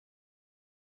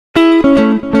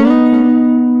The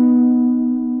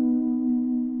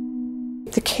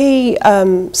key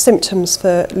symptoms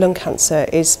for lung cancer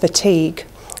is fatigue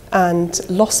and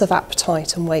loss of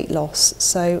appetite and weight loss.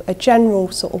 So a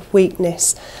general sort of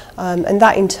weakness, and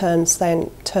that in turn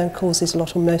causes a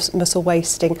lot of muscle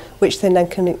wasting, which then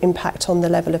can impact on the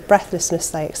level of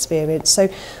breathlessness they experience. So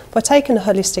by taking a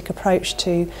holistic approach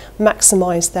to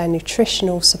maximise their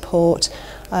nutritional support,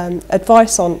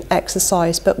 advice on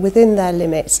exercise but within their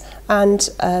limits, and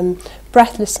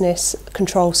breathlessness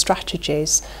control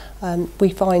strategies, we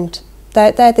find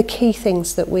they're the key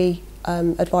things that we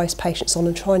advise patients on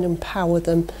and try and empower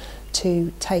them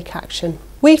to take action.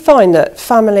 We find that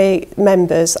family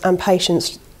members and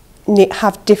patients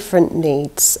have different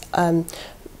needs.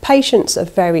 Patients are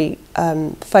very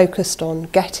focused on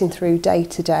getting through day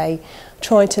to day,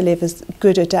 trying to live as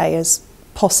good a day as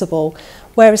possible,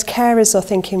 whereas carers are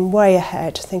thinking way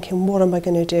ahead, thinking what am I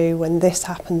going to do when this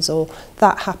happens or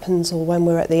that happens, or when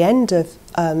we're at the end of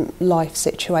life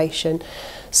situation.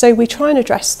 So we try and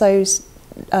address those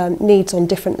needs on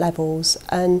different levels,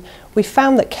 and we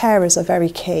found that carers are very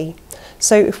key.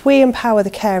 So if we empower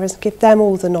the carers, give them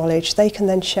all the knowledge, they can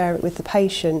then share it with the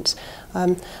patient,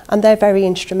 and they're very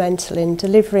instrumental in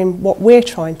delivering what we're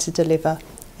trying to deliver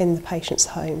in the patient's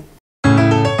home.